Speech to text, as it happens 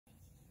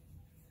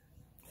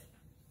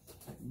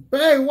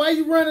Babe, why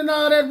you running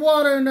all that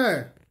water in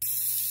there?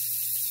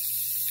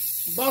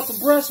 I'm about to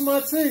brush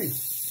my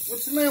teeth.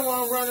 What you mean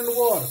while I'm running the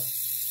water?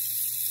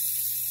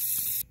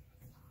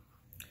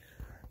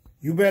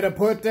 You better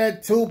put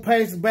that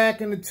toothpaste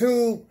back in the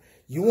tube.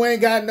 You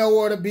ain't got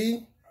nowhere to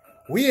be.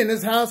 We in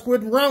this house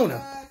with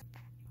Rona.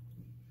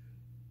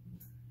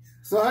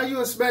 So how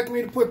you expect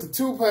me to put the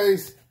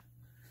toothpaste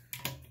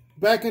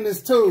back in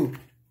this tube?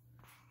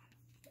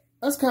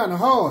 That's kind of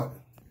hard.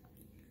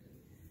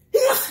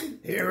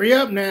 Hurry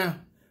up now.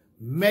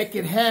 Make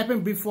it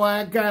happen before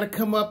I gotta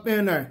come up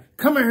in there.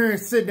 Come in here and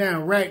sit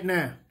down right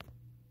now.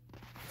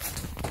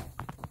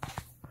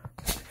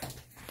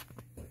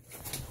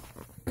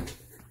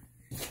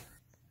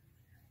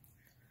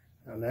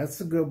 Now that's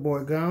a good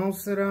boy. Go on,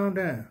 sit on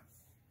down.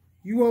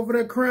 You over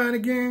there crying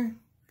again?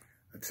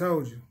 I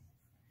told you.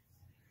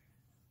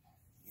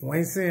 You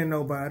ain't seeing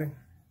nobody.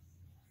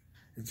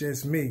 It's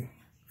just me.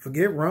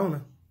 Forget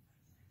Rona.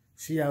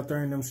 She out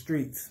there in them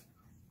streets.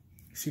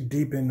 She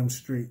deep in them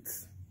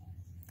streets.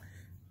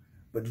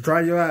 But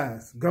dry your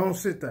eyes. Go on,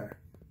 sit there.